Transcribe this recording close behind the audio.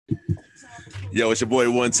Yo, it's your boy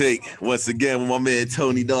One Take once again with my man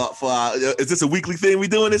Tony Dart. Is this a weekly thing we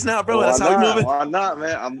doing this now, bro? Why That's how we not? moving. Why not,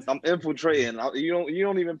 man? I'm infiltrating. You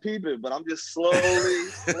don't even peep it, but I'm just slowly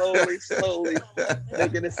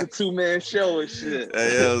making this a 2-man show and shit.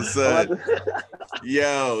 Hey, yo, son.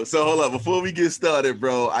 Yo, so hold up. Before we get started,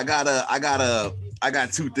 bro, I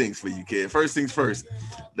got two things for you, kid. First things first,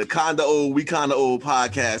 the We Kinda Old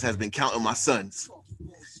podcast has been counting my sons.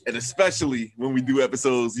 And especially when we do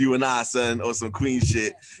episodes, you and I, son, or some queen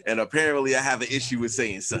shit. And apparently I have an issue with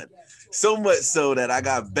saying son. So much so that I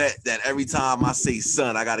got bet that every time I say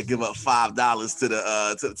son, I got to give up $5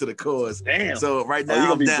 to the cause. Damn. So right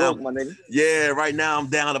now I'm down. Broke, my nigga. Yeah, right now I'm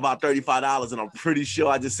down about $35, and I'm pretty sure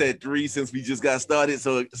I just said 3 since we just got started.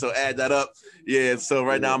 So add that up. Yeah. So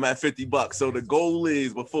right now I'm at $50. So the goal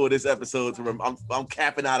is before this episode I'm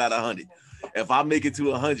capping out at 100. If I make it to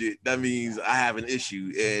 100, that means I have an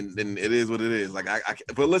issue, and then it is what it is. Like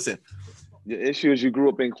but listen, the issue is you grew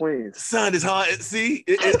up in Queens. Son, it's hard. See,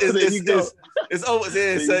 it's over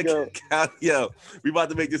there, son. Yo, we about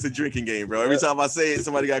to make this a drinking game, bro. Every time I say it,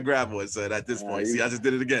 somebody got to grab one. So at this point, see, I just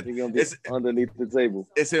did it again. It's underneath the table.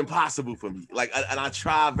 It's impossible for me. And I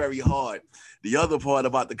try very hard. The other part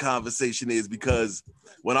about the conversation is because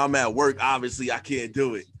when I'm at work, obviously I can't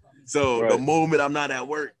do it. So the moment I'm not at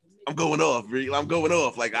work, I'm going off. I'm going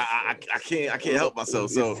off. Like I can't help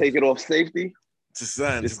myself. So take it off safety. Just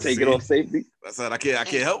take it off safety. I said I can't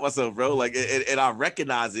help myself, bro. Like and I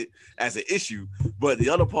recognize it as an issue. But the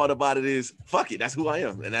other part about it is, fuck it. That's who I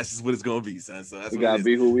am, and that's just what it's gonna be, son. So that's we gotta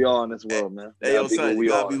be who we are in this world, man. Hey, yo, son, you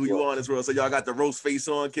gotta be who you are in this world. So y'all got the roast face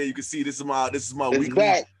on, okay? You can see this is my weekly.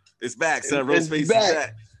 Back. It's back, son. Roast face is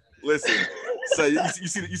back. Listen, so you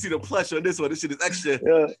see the plush on this one. This shit is extra.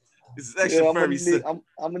 Yeah. This is extra furry. I'm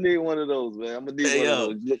gonna need one of those, man. I'm gonna need one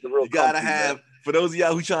of those. You gotta have. Man. For those of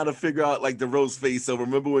y'all who trying to figure out like the roast face, so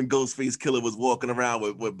remember when Ghostface Killer was walking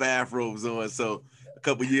around with bathrobes on? So a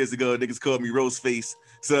couple years ago, niggas called me roast face.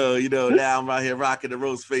 So now I'm out here rocking the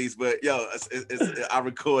roast face. But yo, I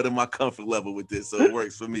record in my comfort level with this, so it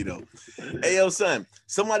works for me though. Hey yo, son,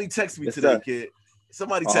 somebody text me today, kid.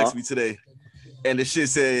 Somebody text me today, and the shit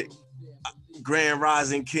said Grand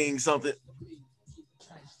Rising King something.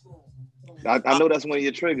 I know that's one of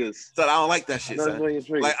your triggers. So I don't like that shit, son.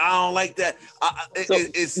 Like I don't like that.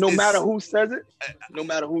 No matter who says it,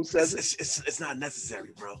 it's not necessary,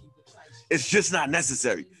 bro. It's just not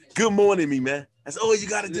necessary. Good morning, me man. That's all you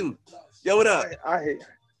gotta do. Yo, what up?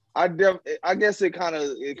 I guess it kind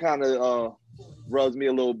of rubs me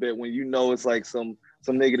a little bit when it's like some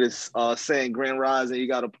nigga that's saying Grand Rising. He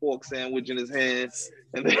got a pork sandwich in his hands.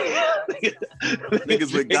 And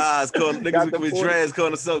niggas with guys calling niggas with dreads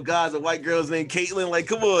calling themselves guys and white girls named Caitlyn. Like,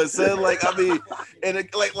 come on, son. Like, I mean, and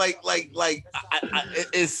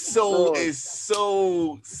it's so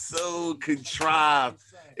contrived.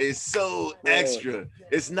 It's so extra.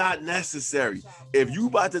 It's not necessary. If you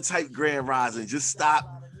about to type Grand Rising, just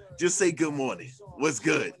stop. Just say good morning. What's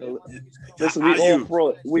good? Listen,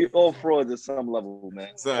 we all fraud at some level,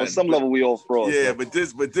 man. Son, on some level, we all fraud. Yeah, but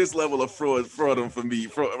this level of fraudulence for me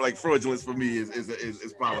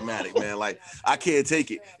is problematic, man. Like I can't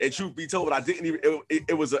take it. And truth be told, I didn't even.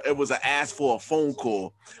 It was an ask for a phone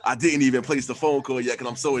call. I didn't even place the phone call yet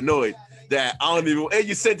because I'm so annoyed that I don't even. And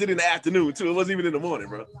you sent it in the afternoon too. It wasn't even in the morning,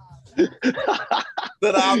 bro.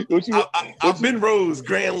 I've been Rose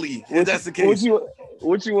grandly. If that's the case.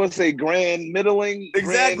 What you want to say? Grand middling?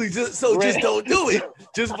 Exactly. Just don't do it.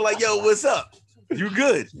 Just be like, yo, what's up? You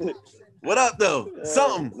good? What up though?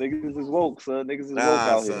 Something. Niggas is woke, son. Niggas is woke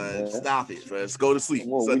out son, here. Man. Stop it, man. Let's go to sleep.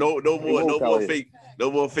 So no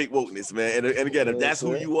more fake wokeness, man. And again, if that's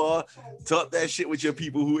who you are, talk that shit with your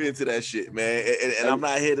people who into that shit, man. And I'm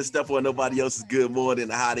not here to step on nobody else's good morning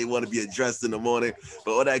and how they want to be addressed in the morning.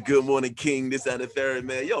 But all that good morning king, this, that, and the third,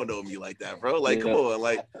 man. You don't know me like that, bro. Like, come on,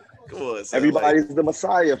 like. Come on, son. Everybody's the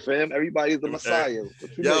Messiah, fam. Everybody's the Messiah.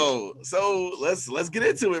 Yo, so let's get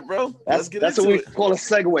into it, bro. That's what we call a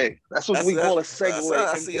segue. That's what we call a segue.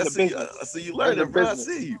 I see you learning, bro. I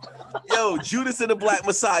see you. Yo, Judas and the Black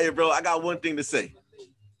Messiah, bro. I got one thing to say.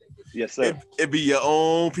 Yes, sir. It be your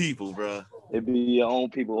own people, bro. It be your own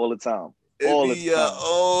people all the time. Your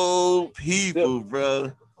own people,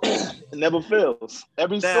 bro. It never fails.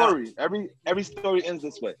 Every story ends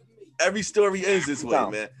this way. Every story ends this way,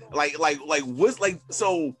 man. Like what's like?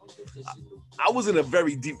 So, I was in a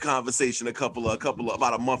very deep conversation about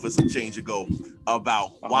a month or some change ago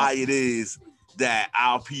about why it is that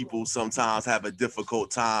our people sometimes have a difficult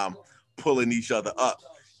time pulling each other up.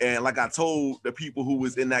 And like I told the people who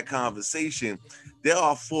was in that conversation, there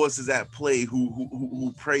are forces at play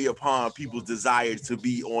who prey upon people's desire to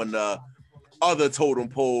be on the other totem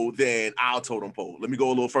pole than our totem pole. Let me go a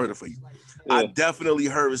little further for you. Yeah. I definitely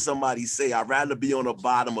heard somebody say I'd rather be on the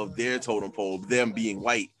bottom of their totem pole, them being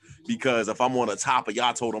white, because if I'm on the top of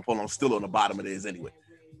y'all totem pole, I'm still on the bottom of theirs anyway.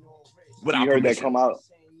 Without you heard permission. That come out?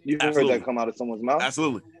 You heard that come out of someone's mouth?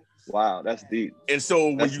 Absolutely. Wow, that's deep. And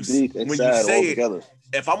so when you say it,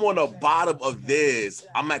 if I'm on the bottom of theirs,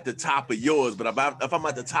 I'm at the top of yours. But if I'm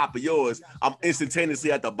at the top of yours, I'm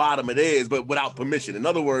instantaneously at the bottom of theirs, but without permission. In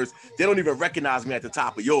other words, they don't even recognize me at the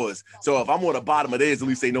top of yours. So if I'm on the bottom of theirs, at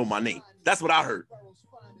least they know my name. That's what I heard.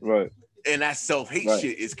 Right. And that self-hate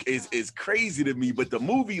shit is crazy to me. But the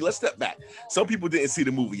movie, let's step back. Some people didn't see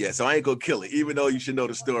the movie yet, so I ain't gonna kill it, even though you should know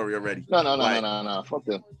the story already. No. Fuck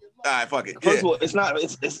them. All right, fuck it. First of all, it's not like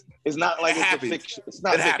it's a fiction. It's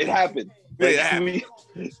not. It happened. Like, it happened.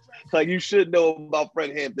 Like you should know about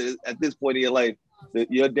Fred Hampton at this point in your life,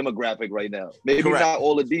 your demographic right now. Maybe Correct. Not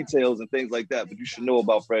all the details and things like that, but you should know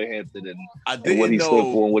about Fred Hampton and what he stood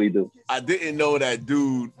for and what he do. I didn't know that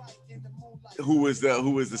dude who was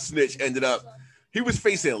the snitch ended up. He was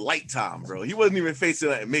facing Lifetime, bro. He wasn't even facing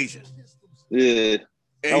that major. Yeah.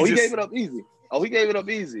 And he gave it up easy. Oh, he gave it up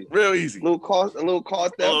easy. Real easy. A little car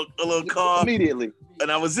immediately. And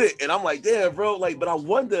that was it. And I'm like, damn, bro. Like, but I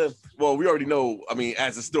wonder, well, we already know, I mean,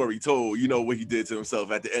 as the story told, you know what he did to himself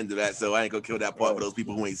at the end of that. So I ain't gonna kill that part for those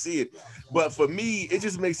people who ain't see it. But for me, it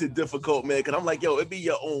just makes it difficult, man. Cause I'm like, yo, it be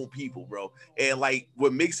your own people, bro. And like,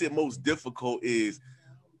 what makes it most difficult is,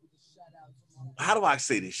 how do I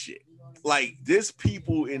say this shit? Like, there's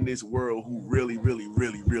people in this world who really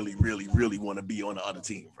want to be on the other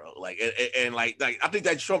team, bro. Like, and like I think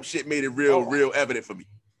that Trump shit made it real evident for me.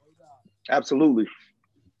 Absolutely.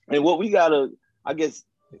 And what we gotta, I guess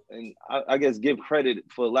give credit,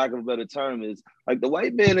 for lack of a better term, is like the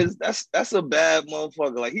white man that's a bad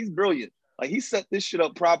motherfucker. Like, he's brilliant. Like, he set this shit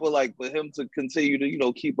up proper, like for him to continue to, you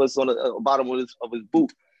know, keep us on the bottom of his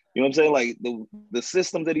boot. You know what I'm saying? Like the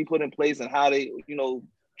systems that he put in place and how they, you know,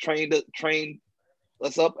 trained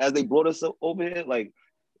us up as they brought us up over here. Like,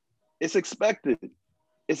 it's expected.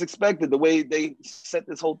 It's expected the way they set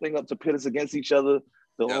this whole thing up to pit us against each other.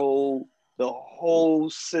 The whole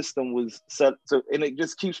system was set to, and it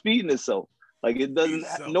just keeps feeding itself. Like, it doesn't.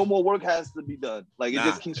 No more work has to be done. Like, it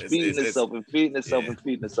just keeps feeding itself and feeding itself and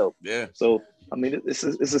feeding itself. Yeah. So I mean, it's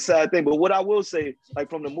a sad thing. But what I will say, like,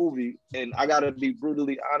 from the movie, and I gotta be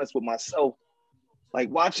brutally honest with myself, like,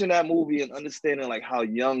 watching that movie and understanding like how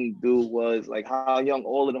young dude was, like how young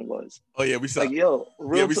all of them was. Oh yeah, we saw. Like, yo,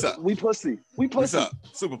 we pussy. We pussy.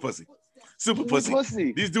 Super pussy.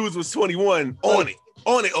 These dudes was 21 on it.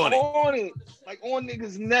 Like, on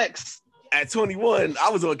niggas' necks. At 21, I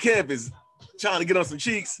was on campus trying to get on some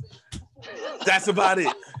cheeks. That's about it.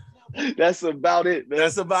 That's about it, man.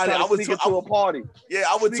 That's about it. I was sneaking to a party. Yeah,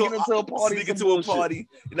 I was sneaking to a party.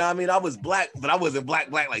 You know what I mean? I was black, but I wasn't black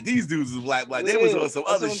like these dudes was black. They was on some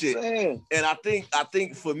other shit. Saying. And I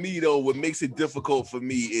think for me though, what makes it difficult for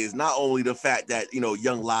me is not only the fact that, you know,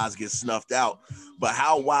 young lives get snuffed out, but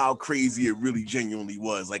how wild crazy it really genuinely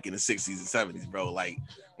was, like in the 60s and 70s, bro. Like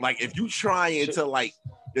if you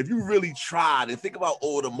if you really tried, and think about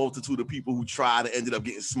all the multitude of people who tried and ended up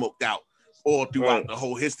getting smoked out all throughout the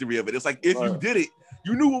whole history of it. It's like, if you did it,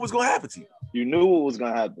 you knew what was going to happen to you. You knew what was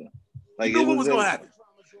going to happen. Like, you knew what was going to happen.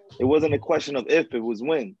 It wasn't a question of if, it was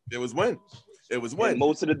when. It was when. And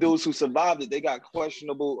most of the dudes who survived it, they got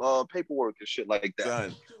questionable paperwork and shit like that.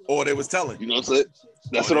 Done. Or they was telling. You know what I'm saying?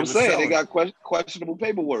 That's what I'm saying. They got questionable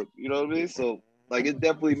paperwork. You know what I mean? So, like, it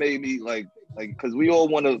definitely made me, like, because we all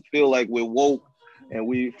want to feel like we're woke and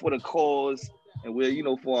we for the cause. And we're, you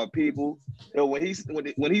know, for our people. You know, when he's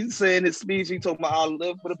saying his speech, he talking about I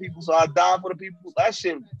live for the people, so I die for the people. That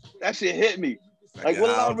shit hit me. Like, will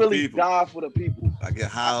I really die for the people? I get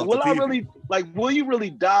high. Will you really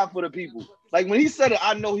die for the people? Like, when he said it,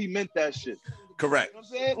 I know he meant that shit. Correct. You know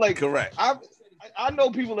what I'm saying? Like, correct. I know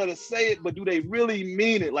people that say it, but do they really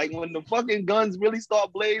mean it? Like, when the fucking guns really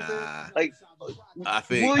start blazing,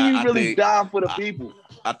 will you really die for the people?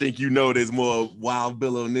 I think, you know, there's more Wild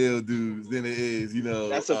Bill O'Neal dudes than it is, you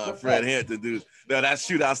know, Fred Hampton dudes. Now, that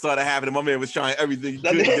shootout started happening. My man was trying everything he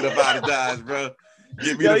could to get up out of Dodge, bro.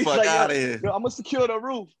 Get me the fuck out of here. Yo, I'm gonna secure the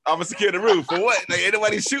roof. For what? Like, ain't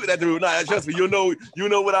nobody shooting at the roof. Nah, trust me. You know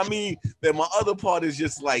what I mean? Then my other part is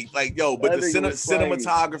just like yo, but the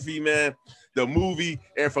cinematography, man, the movie,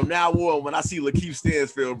 and from now on, when I see Lakeith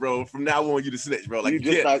Stanfield, bro, from now on, you the snitch, bro. Like,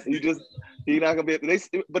 he's not gonna be.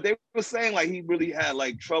 But they were saying like he really had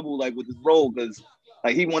like trouble like with his role because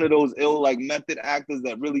Like he one of those ill like method actors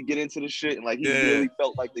that really get into the shit and like he really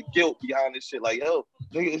felt like the guilt behind this shit. Like, yo,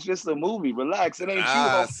 nigga, it's just a movie. Relax. It ain't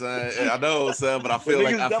you. Son. I know, son, but I But feel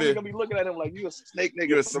like niggas definitely gonna be looking at him like you a snake nigga.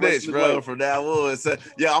 You're a snitch, bro. From now on, son.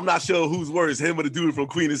 Yeah, I'm not sure who's worse, him or the dude from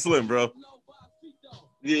Queen and Slim, bro.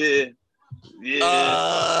 Yeah.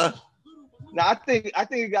 Now I think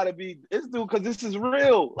it gotta be this dude because this is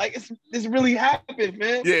real. Like this really happened,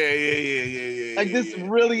 man. Yeah. Like this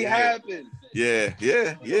really happened. Yeah.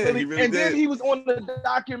 Really, and then he was on the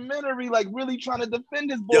documentary, like really trying to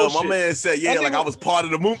defend his bullshit. Yo, my man said, like I was part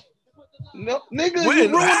of the movement. No, nigga,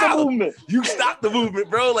 you ruined the movement. You stopped the movement,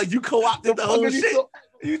 bro. Like you co-opted the whole shit. What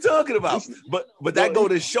you talking about? But that go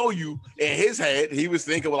to show you in his head, he was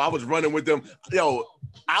thinking, well, I was running with them. Yo,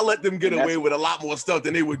 I let them get away with a lot more stuff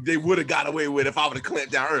than they would have got away with if I would have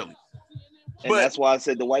clamped down early. And that's why I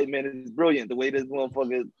said the white man is brilliant. The way this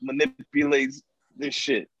motherfucker manipulates this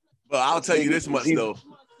shit. But I'll tell you this much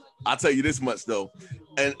though.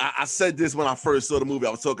 And I said this when I first saw the movie.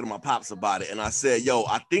 I was talking to my pops about it, and I said, yo,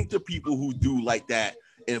 I think the people who do like that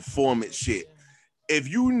informant shit, if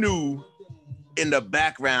you knew in the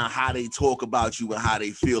background how they talk about you and how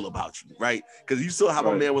they feel about you, right? Because you saw how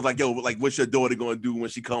my man was like, yo, like, what's your daughter gonna do when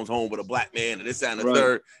she comes home with a black man and this and the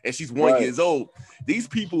third, and she's 1 year old. These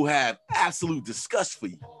people have absolute disgust for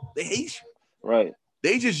you. They hate you. Right.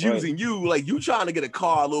 They just using you, like you trying to get a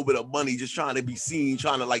car, a little bit of money, just trying to be seen,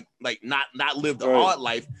 trying to like not live the hard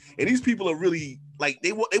life. And these people are really like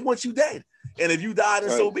they want you dead. And if you died,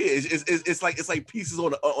 and so be it. It's like pieces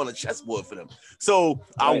on a chessboard for them. So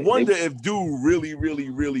I wonder if dude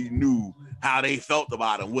really knew how they felt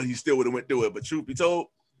about him, what he still would have went through it. But truth be told,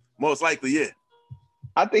 most likely, yeah.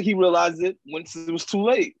 I think he realized it once it was too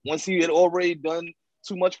late. Once he had already done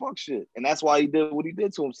too much fuck shit, and that's why he did what he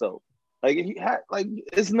did to himself. Like he had, like,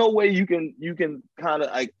 it's no way you can kind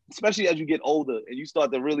of like, especially as you get older and you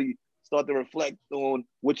start to reflect on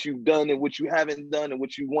what you've done and what you haven't done and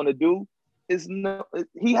what you want to do.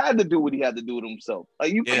 He had to do what he had to do to himself.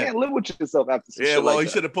 Like you can't live with yourself after some shit. Well, he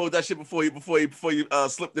should have pulled that shit before you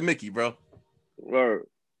slipped the Mickey, bro. Word.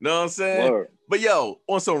 Know what I'm saying? Word. But yo,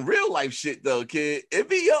 on some real life shit though, kid, it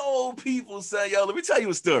be your old people say, yo, let me tell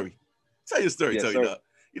you a story. Tell you a story,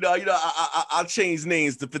 You know, I'll change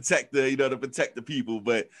names to protect the people,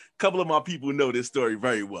 but a couple of my people know this story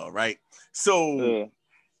very well, right? So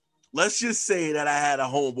let's just say that I had a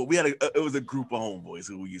homeboy. We had it was a group of homeboys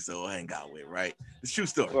who we used to hang out with, right? It's a true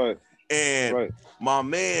story. Right. And my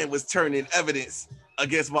man was turning evidence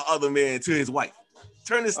against my other man to his wife.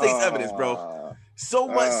 Turning state's evidence, bro. So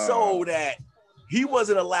much so that he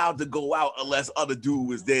wasn't allowed to go out unless other dude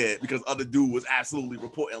was dead because other dude was absolutely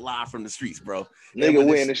reporting live from the streets, bro.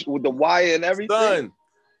 Nigga with the wire and everything.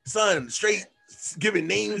 Son, straight giving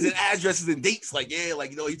names and addresses and dates. Like, yeah,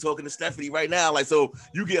 like, you know, he talking to Stephanie right now. Like, so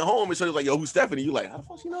you get home and she's like, yo, who's Stephanie? You like, how the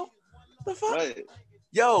fuck you know? The fuck? Right.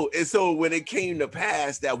 Yo, and so when it came to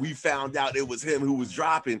pass that we found out it was him who was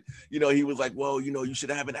dropping, you know, he was like, well, you know, you should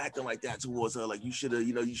have been acting like that towards her. Like you should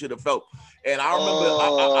have felt. And I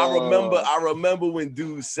remember, I remember when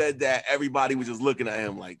dude said that, everybody was just looking at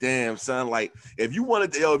him like, damn, son, like if you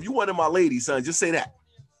wanted my lady, son, just say that.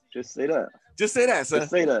 Just say that. Just say that, son.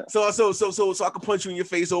 Just say that. So I can punch you in your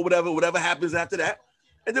face or whatever happens after that,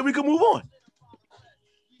 and then we can move on.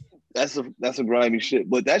 That's a grimy shit,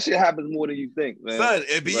 but that shit happens more than you think, man. Son,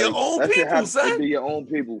 it be your own people, son. It be your own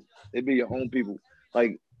people. It be your own people.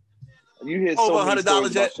 Like you hear over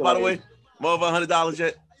 $100 yet, by the way. More over $100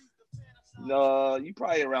 yet? No, you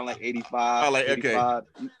probably around like 85. Oh, like 85.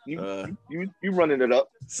 Okay. You running it up.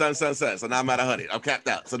 Son. So now I'm at 100. I'm capped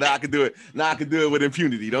out. So now I can do it. Now I can do it with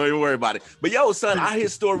impunity. Don't even worry about it. But yo, son, I hear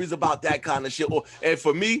stories about that kind of shit. And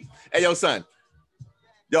for me, hey, yo, son,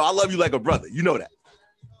 yo, I love you like a brother. You know that.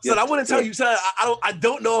 Son, I wouldn't tell you, son. I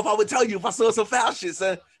don't know if I would tell you if I saw some foul shit,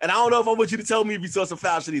 son. And I don't know if I want you to tell me if you saw some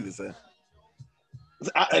foul shit either, son.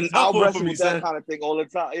 I'll wrestle with that kind of thing all the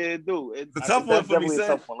time. Yeah, dude. It's a tough one for me, son.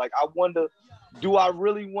 Tough one. Like, I wonder, do I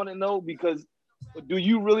really want to know? Because do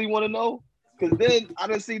you really want to know? Because then I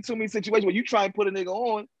done see too many situations where you try and put a nigga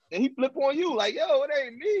on and he flip on you like, yo, it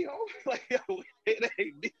ain't me, homie. Like, yo, it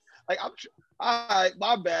ain't me. Like, all right,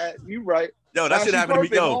 my bad. You right. Yo, that shit happened to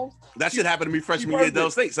me. Yo, that shit happened to me freshman year at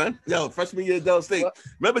Dell State, son. Yo, freshman year at Dell State. What?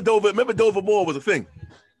 Remember Dover Mall was a thing.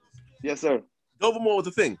 Yes, sir. Dover Mall was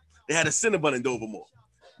a thing. They had a Cinnabon in Dover Mall.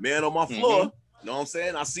 Man on my floor, you know what I'm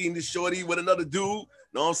saying? I seen this shorty with another dude, you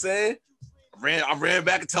know what I'm saying? I ran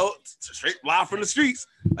back and told straight live from the streets.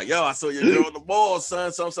 Like, yo, I saw your girl on the mall,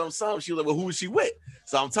 son, some. She was like, well, who was she with?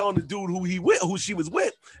 So I'm telling the dude who she was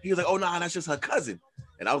with. He was like, oh, nah, that's just her cousin.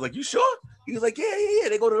 And I was like, you sure? He was like, yeah.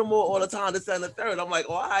 They go to the mall all the time, this, that, and the third. I'm like,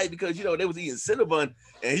 oh, all right, because, you know, they was eating Cinnabon,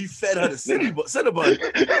 and he fed her the Cinnabon.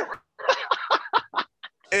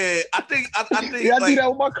 And I think, yeah, I like, do that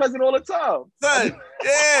with my cousin all the time. Son,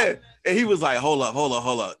 yeah. And he was like, hold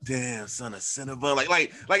up. Damn, son, a Cinnabon.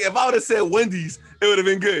 Like if I would have said Wendy's, it would have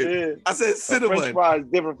been good. Yeah. I said Cinnabon. French fries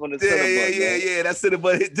different from the Cinnabon. Yeah. That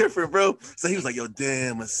Cinnabon hit different, bro. So he was like, yo,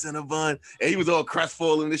 damn, a Cinnabon. And he was all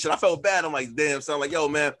crestfallen and this shit. I felt bad. I'm like, damn, son. Like, yo,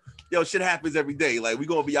 man, shit happens every day. Like, we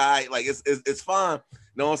gonna be all right. Like, it's fine. You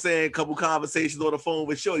know what I'm saying? A couple conversations on the phone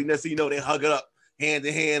with Shorty. Next thing you know, they hug it up hand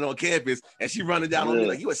in hand on campus, and she running down on me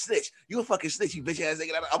like, you a snitch. You a fucking snitch, you bitch ass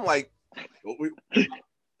nigga. I'm like,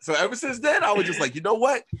 so ever since then, I was just like, you know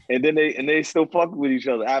what? And then they still fuck with each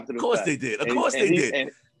other after the fact. Of course they did. Of course they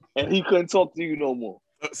did. And he couldn't talk to you no more.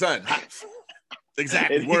 Son,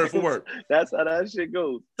 exactly, word for word. That's how that shit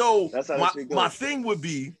goes. So that's how that shit goes. My thing would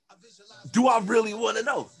be, do I really want to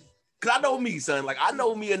know? Because I know me, son. Like, I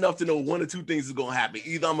know me enough to know one or two things is going to happen.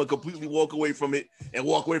 Either I'm going to completely walk away from it and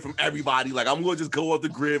walk away from everybody. Like, I'm going to just go off the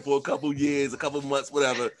grid for a couple years, a couple months,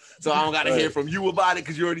 whatever. So I don't got to hear from you about it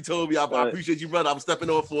because you already told me. I appreciate you, brother. I'm stepping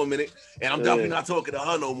off for a minute, and I'm definitely not talking to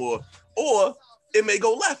her no more. Or it may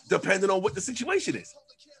go left, depending on what the situation is.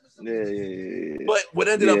 Yeah. But what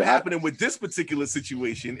ended up happening with this particular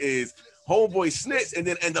situation is homeboy snitched and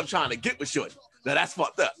then end up trying to get with shorty. Now, that's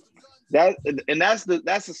fucked up. That's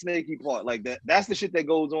the snaky part. Like that's the shit that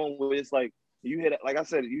goes on where it's like you hit it. Like I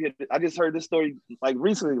said, you hit it. I just heard this story like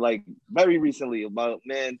recently, like very recently about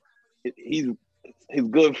man, he's his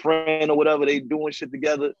good friend or whatever. They doing shit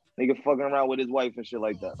together. Nigga fucking around with his wife and shit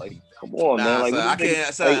like that. Like, come on, man. Like, son, I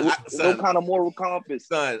can't. Son, like, no kind of moral compass.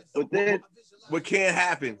 Son, but then what can't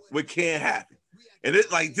happen? What can't happen? And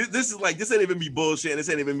it like this is like this ain't even me bullshit. This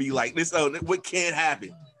ain't even me like this. What can't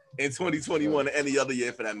happen in 2021 or any other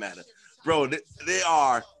year for that matter? Bro, there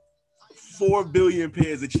are 4 billion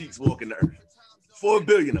pairs of cheeks walking the earth. 4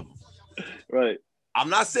 billion of them. Right. I'm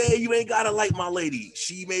not saying you ain't gotta like my lady.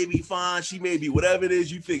 She may be fine. She may be whatever it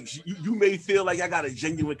is you think. You may feel like I got a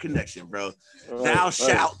genuine connection, bro. Right, Thou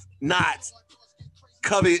shalt not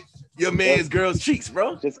covet your man's girl's cheeks,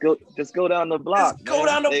 bro. Just go down the block. Just go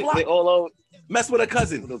down the block. They all over. Mess with a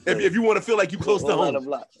cousin if you want to feel like you close to home. You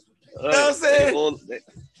know what I'm saying?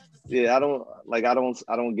 I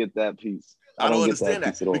don't get that piece. I don't understand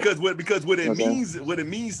that because what it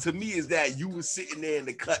means to me is that you were sitting there in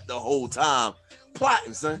the cut the whole time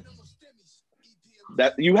plotting, son.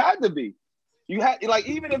 That you had to be. You had like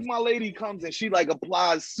even if my lady comes and she like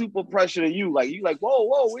applies super pressure to you, like you like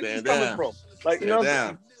whoa, where's this coming from? Like you know what I'm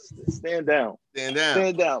saying? Stand down.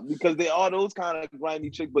 Because they are those kind of grimy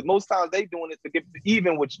chicks, but most times they doing it to get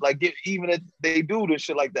even, which like get even if they do this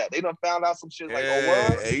shit like that. They done found out some shit like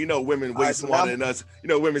hey, you know women way smarter than us. You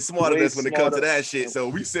know women smarter than us when it comes to that shit. So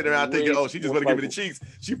we sit around thinking, oh, she just want to give me the cheeks.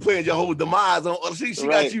 She playing your whole demise on. She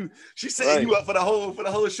got you. She setting you up for the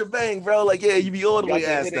whole shebang, bro. Like you be all the way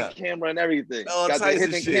assed up. Camera and everything. All got types the of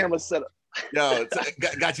hidden shit. Camera set up. Yo,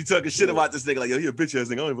 got you talking shit about this nigga. Like, yo, he a bitch ass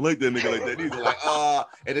nigga. I don't even like that nigga like that either. Like,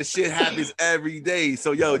 and the shit happens every day.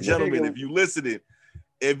 So, yo, gentlemen, if you listening,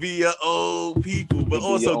 it be your old people, but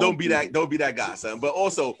also don't be that guy, son. But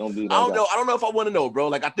also, I don't know if I want to know, bro.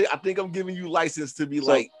 Like, I think I'm giving you license to be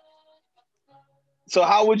like. So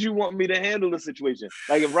how would you want me to handle the situation?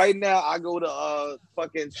 Like, if right now I go to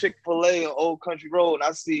fucking Chick-fil-A on Old Country Road and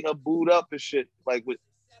I see her booed up and shit, like with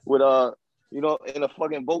you know, in a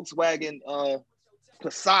fucking Volkswagen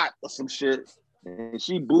Passat or some shit, and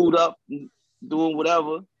she booed up doing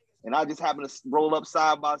whatever, and I just happen to roll up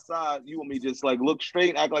side by side. You want me to just like look straight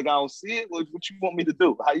and act like I don't see it? What you want me to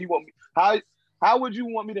do? How would you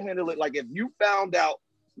want me to handle it? Like if you found out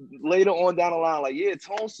later on down the line, like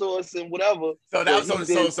Tone saw us and whatever. So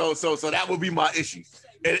that would be my issue.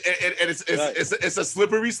 And it's a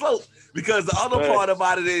slippery slope because the other part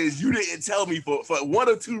about it is you didn't tell me for one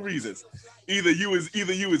of two reasons. Either you was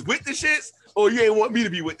with the shits or you ain't want me to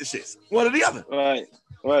be with the shits. One or the other. Right.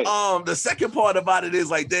 The second part about it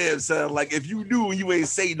is like, damn, son, like if you knew and you ain't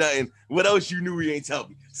say nothing, what else you knew you ain't tell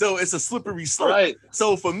me? So it's a slippery slope. Right.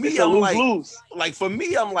 So for me, I'm like,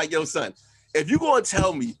 yo, son, if you gonna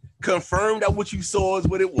tell me, confirm that what you saw is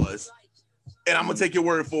what it was, and I'm gonna take your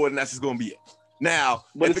word for it, and that's just gonna be it. Now,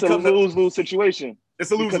 but it's a lose-lose situation.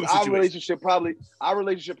 It's a lose-lose situation. Our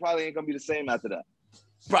relationship probably ain't gonna be the same after that.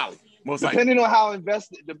 Probably, most depending on how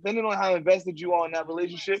invested you are in that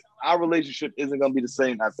relationship, our relationship isn't gonna be the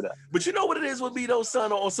same after that. But you know what it is with me though,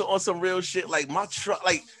 son. Also on some real shit, like my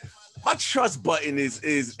trust button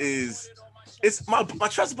is my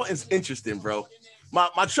trust button's interesting, bro.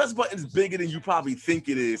 my trust button is bigger than you probably think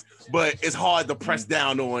it is, but it's hard to press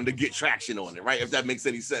down on to get traction on it, right? If that makes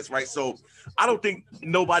any sense, right? So I don't think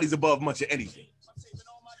nobody's above much of anything.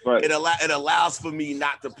 Right. It allows for me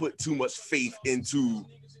not to put too much faith into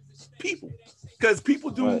people, because people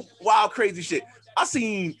do wild, crazy shit. I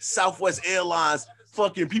seen Southwest Airlines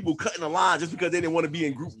fucking people cutting the line just because they didn't want to be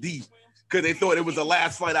in Group D because they thought it was the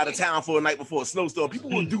last flight out of town for a night before a snowstorm. People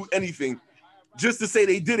will do anything just to say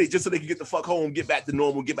they did it, just so they can get the fuck home, get back to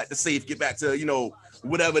normal, get back to safe, get back to, you know,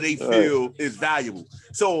 whatever they feel is valuable.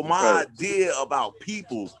 So my idea about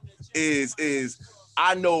people is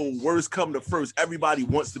I know worst come to first. Everybody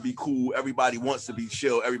wants to be cool. Everybody wants to be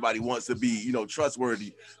chill. Everybody wants to be, you know,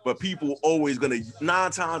 trustworthy. But people always gonna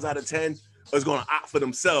 9 times out of 10 is gonna opt for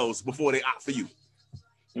themselves before they opt for you.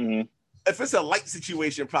 Mm-hmm. If it's a light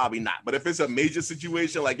situation, probably not. But if it's a major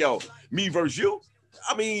situation, like, yo, me versus you,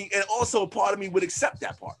 I mean, and also part of me would accept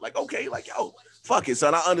that part. Like, okay, like, yo, fuck it,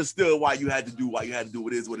 son. I understood why you had to do what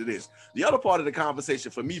it is what it is. The other part of the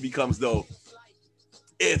conversation for me becomes, though,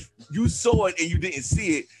 if you saw it and you didn't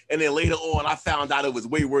see it, and then later on I found out it was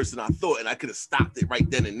way worse than I thought, and I could have stopped it right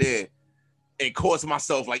then and there and cost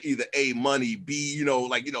myself like either A, money, B, you know,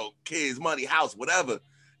 like, you know, kids, money, house, whatever.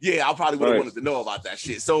 Yeah, I probably would have wanted to know about that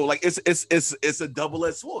shit. So like it's a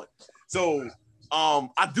double-edged sword. So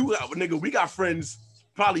I do have a nigga, we got friends,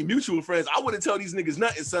 probably mutual friends. I wouldn't tell these niggas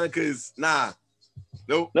nothing, son, because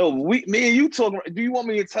nope. No, me and you talking. Do you want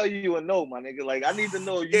me to tell you or no, my nigga? Like, I need to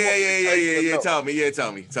know. Yeah. Tell me. Just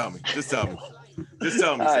tell me. Just tell me.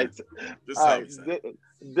 All right. Just tell me.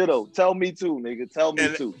 Ditto. Tell me too, nigga. Tell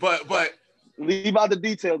me too. But leave out the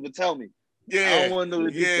details, but tell me. Yeah. I don't want to know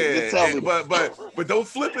the details. Just tell me. But don't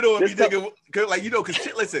flip it on me, nigga. Cause like, you know, cause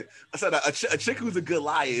shit, listen, I said a chick who's a good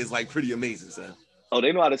liar is like pretty amazing, son. Oh,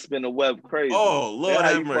 they know how to spin the web crazy. Oh, Lord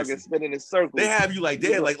have mercy. Fucking spinning in circles. They have you like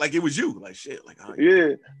there, like it was you, like shit, like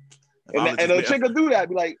yeah. And a chick will do that,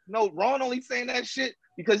 be like, no, Ron only saying that shit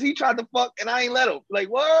because he tried to fuck and I ain't let him. Like,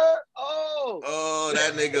 what? Oh,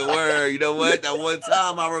 that nigga word. You know what? That one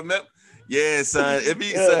time I remember. Yeah, son. It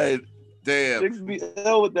be son. Damn. Chicks be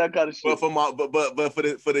ill with that kind of shit. But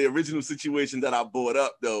for the original situation that I brought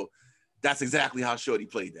up though, that's exactly how Shorty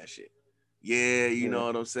played that shit. Yeah, you know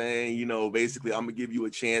what I'm saying? You know, basically, I'm gonna give you a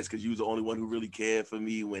chance because you was the only one who really cared for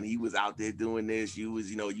me when he was out there doing this. You was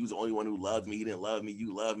the only one who loved me. He didn't love me.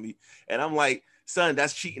 You loved me. And I'm like, son,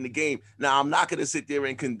 that's cheating the game. Now, I'm not gonna sit there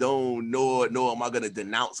and condone, nor am I gonna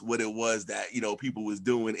denounce what it was that, you know, people was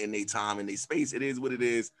doing in their time and their space. It is what it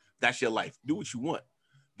is. That's your life. Do what you want.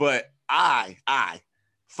 But I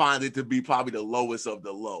find it to be probably the lowest of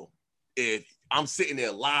the low. If I'm sitting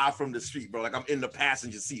there live from the street, bro, like I'm in the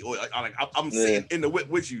passenger seat, or like I'm sitting in the whip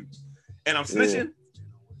with you, and I'm snitching.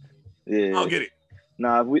 Yeah, I'll get it.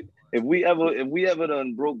 Nah, if we ever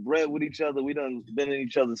done broke bread with each other, we done been in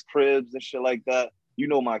each other's cribs and shit like that. You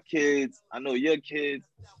know my kids, I know your kids,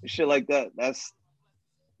 and shit like that. That's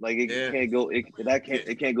like it can't go. It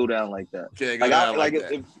can't go down like that.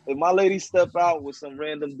 If my lady step out with some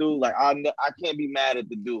random dude, like I can't be mad at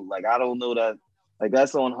the dude. Like I don't know that. Like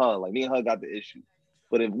that's on her. Like me and her got the issue.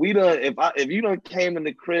 But if you done came in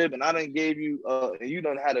the crib and I done gave you and you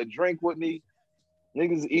done had a drink with me,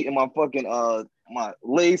 niggas eating my fucking my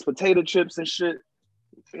Lay's potato chips and shit.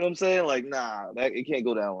 You know what I'm saying? Like it can't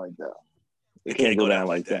go down like that. It can't go down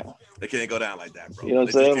like that. It can't go down like that, bro. You know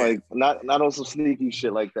what I'm saying? Like not on some sneaky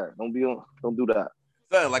shit like that. Don't do that.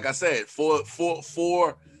 So, like I said, 4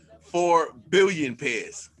 billion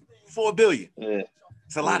pairs. 4 billion. Yeah.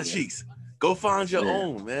 It's a lot of cheeks. Go find your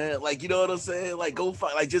own, man. Like, you know what I'm saying? Like, go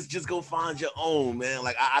find, like, just go find your own, man.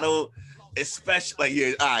 Like, I don't, especially,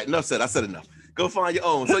 like, all right, enough said. I said enough. Go find your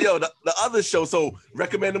own. So, yo, the other show, so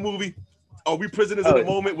recommend the movie. Are we prisoners of the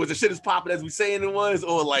moment? Was the shit as popping as we saying it was,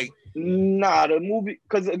 or like? Nah, the movie,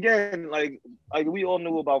 because again, like we all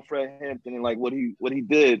knew about Fred Hampton and like what he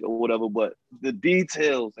did or whatever, but the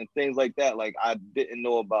details and things like that, like I didn't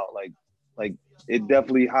know about. Like it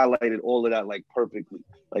definitely highlighted all of that like perfectly.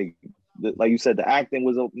 Like you said, the acting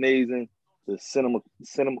was amazing. The cinema,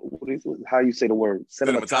 what is it? How you say the word?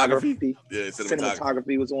 Cinematography. Yeah,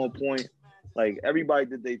 cinematography was on point. Like everybody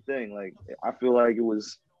did their thing. Like I feel like it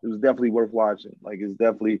was definitely worth watching. Like it's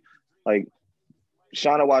definitely like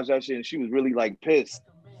Shauna watched that shit and she was really like pissed.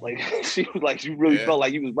 Like she really felt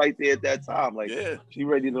like you was right there at that time. Like she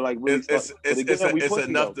ready to like really. It's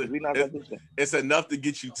enough to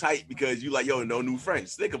get you tight because you like, yo, no new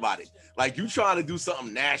friends. Think about it. Like you trying to do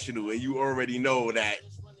something national and you already know that.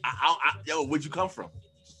 Yo, where'd you come from?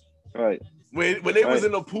 Right. When they was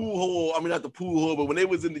in the pool hall, I mean not the pool hall, but when they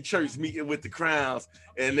was in the church meeting with the crowns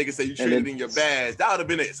and niggas say you traded in your badge, that would have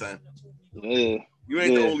been it, son. Yeah. You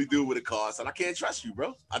ain't the only dude with a car, son. I can't trust you,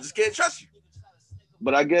 bro. I just can't trust you.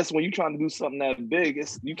 But I guess when you're trying to do something that big,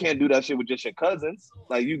 you can't do that shit with just your cousins.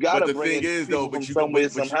 Like you gotta bring in people from somewhere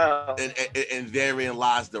somehow. And therein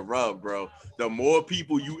lies the rub, bro. The more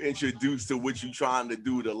people you introduce to what you're trying to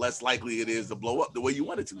do, the less likely it is to blow up the way you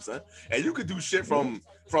want it to, son. And you could do shit from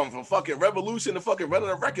fucking Revolution to fucking running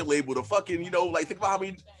a record label to fucking, like think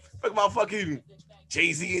about fucking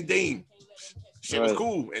Jay-Z and Dame. Shit was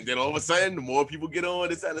cool. And then all of a sudden, the more people get on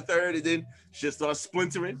this and the third, and then shit starts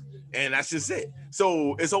splintering. And that's just it.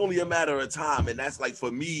 So it's only a matter of time. And that's like, for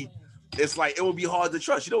me, it's like, it would be hard to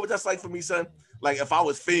trust. You know what that's like for me, son? Like if I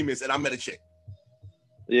was famous and I met a chick.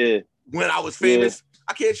 Yeah. When I was famous,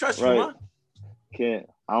 I can't trust you, man. Can't.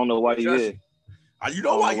 I don't know why you're here. You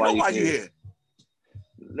know why you're here.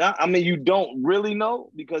 I mean, you don't really know,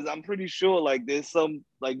 because I'm pretty sure like there's some,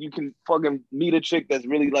 like you can fucking meet a chick that's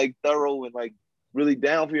really like thorough and like really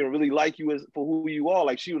down for you and really like you for who you are.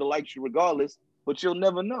 Like she would have liked you regardless, but you'll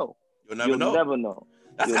never know. You'll never know.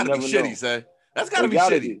 That's gotta be shitty, son. That's gotta be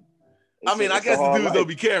shitty. I mean, I guess the dudes don't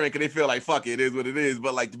be caring because they feel like, fuck it, it is what it is.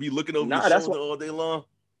 But like to be looking over your shoulder all day long.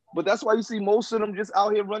 But that's why you see most of them just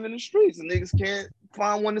out here running the streets and niggas can't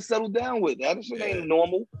find one to settle down with. That shit ain't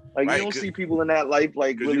normal. Like you don't see people in that life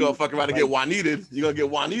like really, you're gonna fuck around and get Juanited. You're gonna get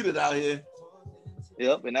Juanited out here.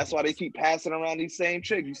 Yep, and that's why they keep passing around these same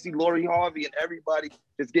chicks. You see Lori Harvey and everybody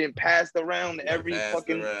just getting passed around to every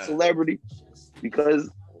fucking celebrity, because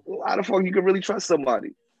how the fuck you can really trust somebody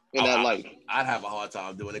in that life? I'd have a hard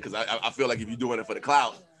time doing it because I feel like if you're doing it for the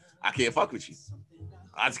clout, I can't fuck with you.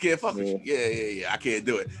 I just can't fuck with you. Yeah. I can't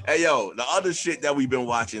do it. Hey, yo, the other shit that we've been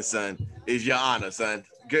watching, son, is Your Honor, son.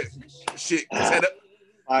 Good shit.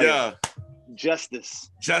 Yeah.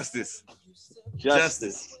 Justice.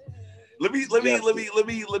 Let me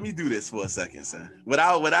do this for a second, son.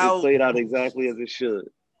 Without it played out exactly as it should.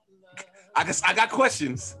 I got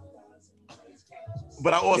questions,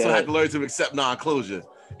 but I also have to learn to accept non-closure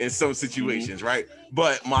in some situations, right?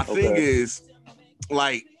 But my thing is,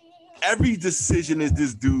 like, every decision that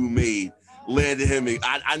this dude made landed him.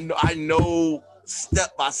 I know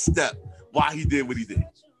step by step why he did what he did.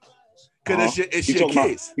 Because it's your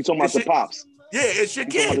kids. You talking about the pops? Yeah, it's your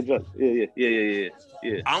kid.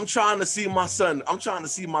 Yeah. I'm trying to see my son. I'm trying to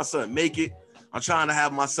see my son make it. I'm trying to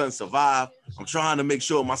have my son survive. I'm trying to make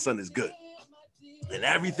sure my son is good. And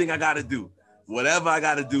everything I got to do, whatever I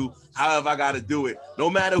got to do, however I got to do it, no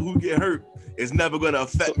matter who get hurt, it's never going to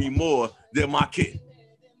affect me more than my kid.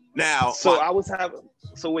 Now,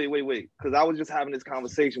 wait, because I was just having this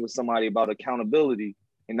conversation with somebody about accountability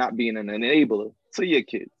and not being an enabler to your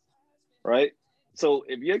kids, right? So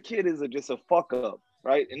if your kid is just a fuck up,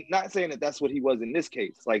 right, and not saying that that's what he was in this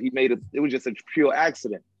case, like it was just a pure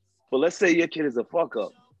accident. But let's say your kid is a fuck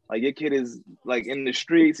up, like your kid is like in the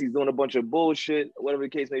streets, he's doing a bunch of bullshit, whatever the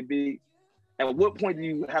case may be. At what point do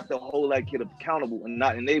you have to hold that kid accountable and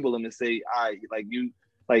not enable him and say, all right, like you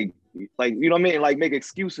know what I mean? Like make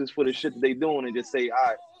excuses for the shit that they doing and just say, all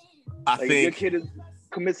right. I think your kid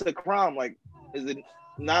commits a crime. Like, is it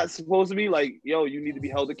not supposed to be like, yo, you need to be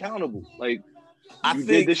held accountable? Like, you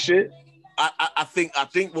did this shit. I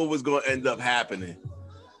think what was going to end up happening.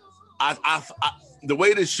 The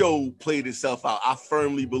way the show played itself out, I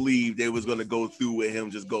firmly believe they was going to go through with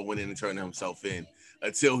him just going in and turning himself in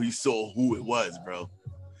until he saw who it was, bro.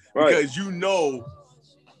 Right. Because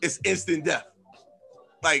it's instant death.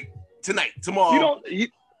 Like tonight, tomorrow. You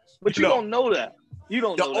don't know that. You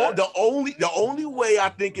don't know that. The only way I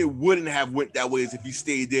think it wouldn't have went that way is if he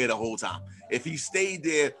stayed there the whole time. If he stayed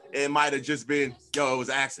there, it might have just been, it was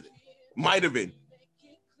an accident. Might have been.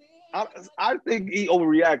 I think he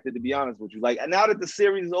overreacted, to be honest with you. Like, now that the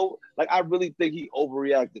series is over, like, I really think he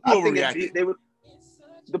overreacted. I think they were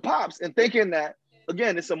the pops, and thinking that,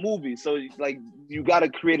 again, it's a movie, so like you got to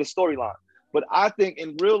create a storyline. But I think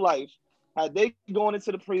in real life, had they gone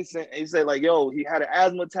into the precinct and he said, like, yo, he had an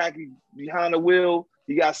asthma attack behind the wheel,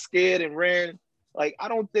 he got scared and ran. Like, I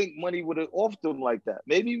don't think money would have offed him like that.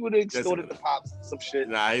 Maybe he would have extorted the pops some shit.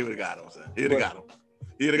 Nah, he would have got him, son. He would have got him.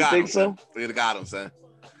 He would have got him, son. He would have got him, son.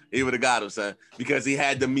 He would have got him, son, because he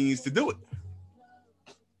had the means to do it.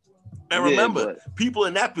 And remember, people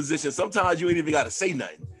in that position, sometimes you ain't even got to say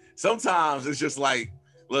nothing. Sometimes it's just like,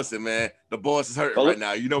 listen, man, the boss is hurting right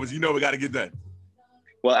now. You know we got to get done.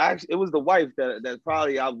 Well, actually, it was the wife that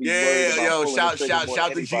probably I'll be worried about.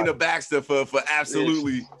 Shout to Gina Baxter for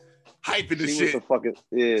absolutely hyping the shit.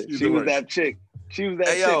 She was that chick. She was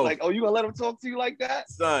that chick. Like, oh, you gonna let him talk to you like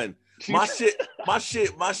that, son? My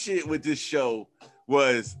shit with this show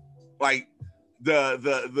was like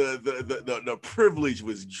the privilege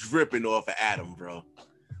was dripping off of Adam, bro.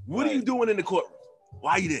 What are you doing in the courtroom?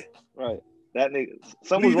 Why you there? Right. That nigga,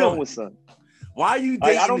 something was wrong with son. Why are you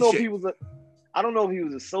dating like, I don't know if he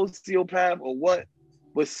was a sociopath or what,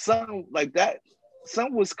 but son like that,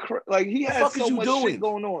 son was like he had so much shit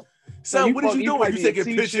going on. Son, what is you doing? You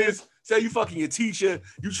taking pictures? Say you fucking your teacher.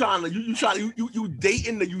 You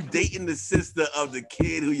dating the sister of the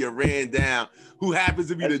kid who you ran down, who happens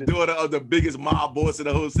to be the daughter of the biggest mob boss in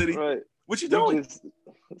the whole city. Right. What you doing? That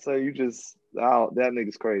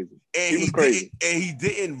nigga's crazy. And he was crazy. And he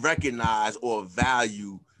didn't recognize or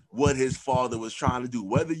value what his father was trying to do.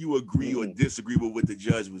 Whether you agree or disagree with what the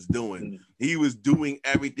judge was doing, he was doing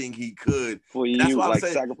everything he could. For you, that's why I'm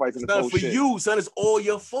saying, sacrificing the whole shit. For you, son, it's all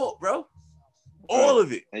your fault, bro. All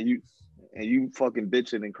of it. And you fucking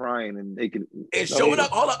bitching and crying and making and showing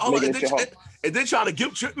up, all and then trying to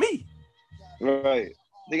guilt trip me. Right.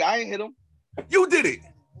 Nigga, I ain't hit him. You did it.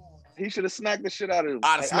 He should have smacked the shit out of him.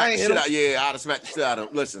 I'd have smacked the shit out. Yeah, I'd have smacked the shit out of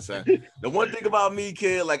him. Listen, son. The one thing about me,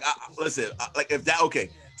 kid,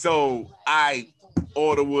 so I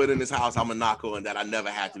order wood in this house, I'm gonna knock on that. I never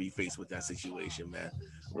had to be faced with that situation, man.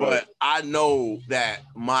 Right. But I know that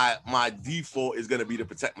my default is gonna be to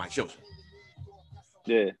protect my children.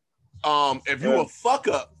 Yeah. If you a fuck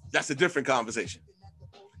up, that's a different conversation.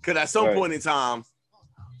 Cause at some point in time,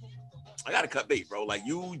 I gotta cut bait, bro. Like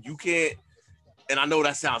you can't. And I know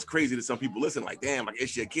that sounds crazy to some people. Listen, like, damn, like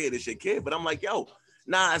it's your kid. But I'm like, yo,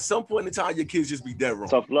 nah. At some point in time, your kids just be dead wrong.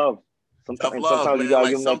 Tough love.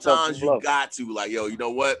 Sometimes you got to, like, yo, you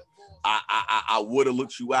know what? I would have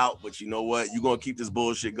looked you out, but you know what? You're gonna keep this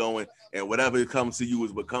bullshit going, and whatever comes to you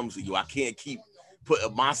is what comes to you. I can't keep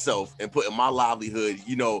putting myself and putting my livelihood,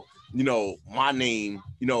 my name,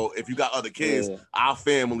 if you got other kids, our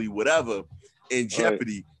family, whatever, in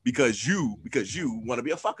jeopardy because you want to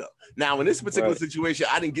be a fuck up. Now, in this particular situation,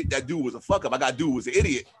 I didn't get that dude was a fuck up. I got dude was an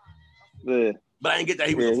idiot. Yeah. But I didn't get that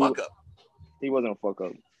he was a fuck up. He wasn't a fuck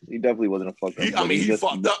up. He definitely wasn't a fuck up. He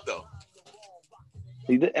fucked up though.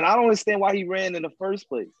 He did, and I don't understand why he ran in the first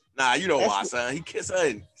place. Nah, you know why, son. He kissed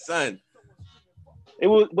son. It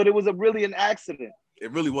was really an accident.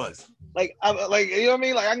 It really was. Like you know what I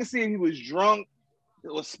mean? Like I can see if he was drunk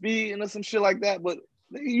or speeding or some shit like that, but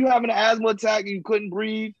you having an asthma attack and you couldn't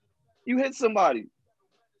breathe, you hit somebody.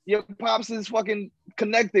 Your pops is fucking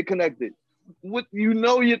connected. What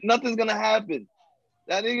nothing's gonna happen.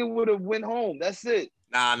 That nigga would have went home. That's it.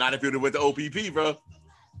 Nah, not if he would have went to OPP, bro.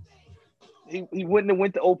 He wouldn't have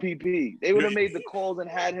went to OPP. They would have made the calls and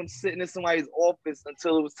had him sitting in somebody's office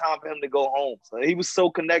until it was time for him to go home. So he was so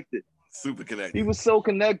connected. Super connected. He was so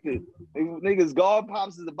connected. Niggas, God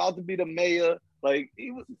pops is about to be the mayor. Like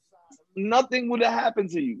nothing would have happened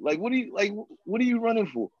to you. Like what are you running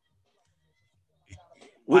for?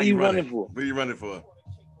 What are you running for? What are you running for?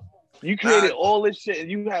 You created all this shit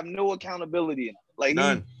and you have no accountability in it. Like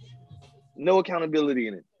none. No accountability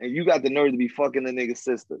in it. And you got the nerve to be fucking the nigga's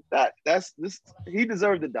sister. He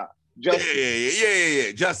deserved to die. Justice.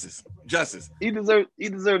 Yeah. Justice. He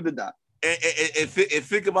deserved to die. And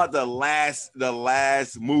think about the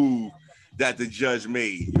last move that the judge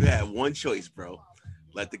made. You had one choice, bro.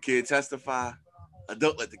 Let the kid testify or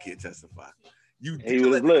don't let the kid testify. He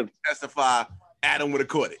would have lived. Testify, Adam would have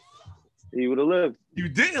caught it. He would have lived. You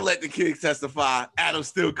didn't let the kid testify, Adam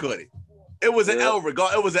still caught it. It was an L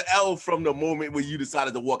regard. It was an L from the moment when you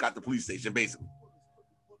decided to walk out the police station, basically.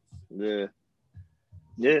 Yeah.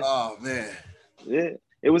 Oh man. Yeah.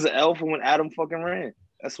 It was an L from when Adam fucking ran.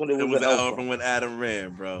 That's when it was an L from when Adam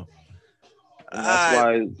ran, bro. And that's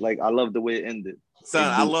why, like, I love the way it ended. Son,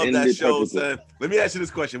 I love that show, son. Let me ask you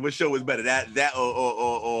this question: what show was better, that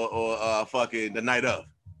or fucking The Night Of?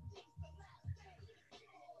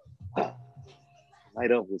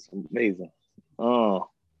 Night Of was amazing. Oh,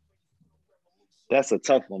 that's a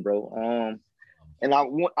tough one, bro. And I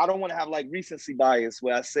don't want to have like recency bias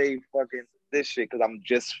where I say fucking this shit because I'm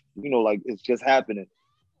just, like it's just happening.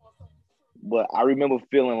 But I remember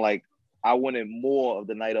feeling like I wanted more of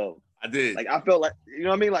The Night Of. I did. Like I felt like, you know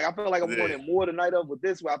what I mean? Like I felt like I wanted more The Night Of, but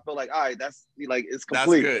this way I felt like, all right, that's like it's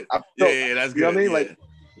complete. That's good. That's good. You know what I mean? Yeah. Like,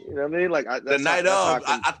 you know what I mean? Like The Night Of,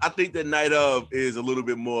 I think The Night Of is a little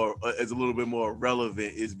bit more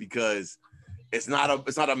relevant, is because it's not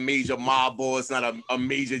a major mob boss, it's not a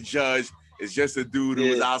major judge. It's just a dude who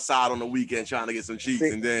was outside on the weekend trying to get some cheeks,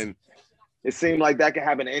 and then it seemed like that can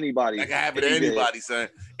happen to anybody. That can happen to anybody, son.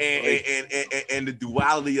 And the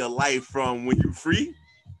duality of life from when you're free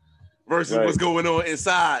versus what's going on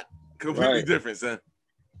inside, completely different, son.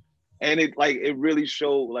 And it really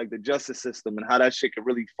showed like the justice system and how that shit could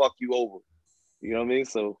really fuck you over. You know what I mean?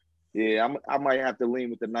 So yeah, I might have to lean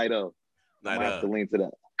with The Night Of. I might have to lean to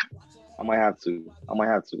that. I might have to.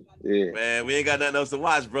 Yeah. Man, we ain't got nothing else to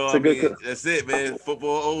watch, bro. That's it, man.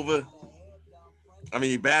 Football over. I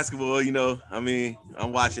mean, basketball, you know, I mean,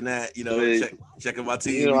 I'm watching that, you know, checking my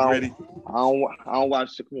team, You know, we ready. I don't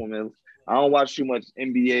watch. Come on, man. I don't watch too much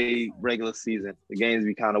NBA regular season. The games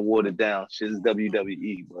be kind of watered down. Shit is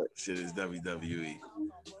WWE, but shit is WWE.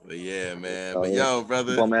 But yeah, man. But yo,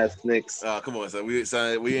 brother, bum ass Knicks. Oh, come on, son. We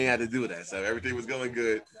ain't had to do that, son. Everything was going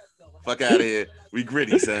good. Fuck out of here. We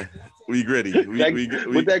gritty, son. We gritty.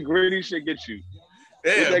 What that gritty shit get you?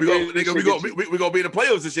 Yeah, we gonna be in the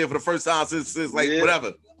playoffs this year for the first time since like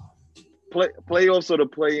whatever. Playoffs or the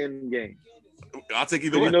play-in game. I'll take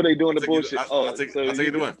either one. You know they doing the bullshit. I'll take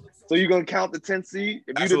either one. So you gonna count the 10th seed?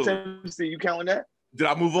 If you the 10th seed, you counting that? Did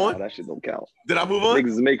I move on? No, that shit don't count. Did I move on?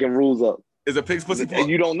 Niggas is making rules up. Is a pig's pussy And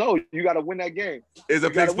you don't know. You got to win that game. Is a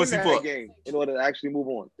pig's pussy that game in order to actually move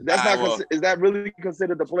on. That's is that really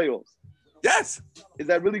considered the playoffs? Yes. Is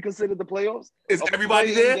that really considered the playoffs? Is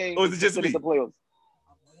everybody there, or is it just me? The playoffs.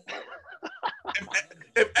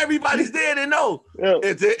 if everybody's there, then no. Yo,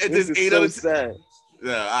 it's just 8 so other. Sad.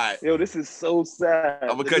 Yeah, all right. Yo, this is so sad.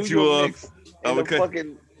 I'm gonna cut you off. I'm gonna cut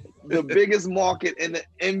the biggest market in the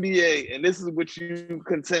NBA, and this is what you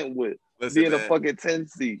content with. Listen, being a fucking 10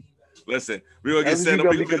 seed. Listen, we're gonna get sent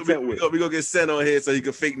on. We gonna get sent on here so you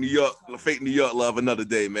can fake New York love another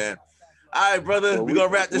day, man. All right, brother. We're gonna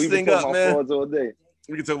wrap this thing up, man. All day.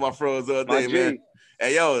 We can talk about frauds all day, man.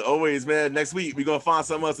 Hey, yo, always, man. Next week we're gonna find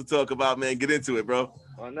something else to talk about, man. Get into it, bro.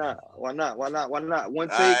 Why not? One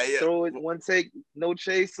take, throw it. One take, no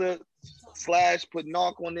chaser. / put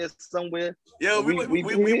knock on this somewhere. Yo, we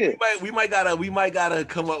might gotta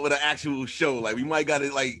come up with an actual show. Like we might gotta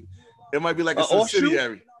it might be like a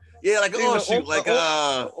subsidiary. Yeah, like an offshoot.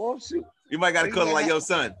 Offshoot. You might gotta call it like Yo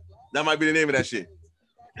Son. That might be the name of that shit.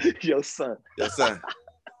 Yo Son. Your son.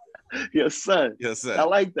 Your son. Your son. I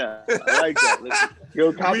like that.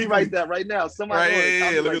 Yo, copyright that right now. Somebody.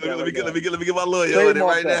 Right, let me get my lawyer on it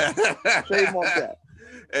right now. Trademark that.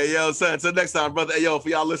 Hey, yo, son. Until next time, brother. Hey, yo, for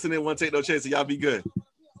y'all listening, One Take No Chance. Y'all be good.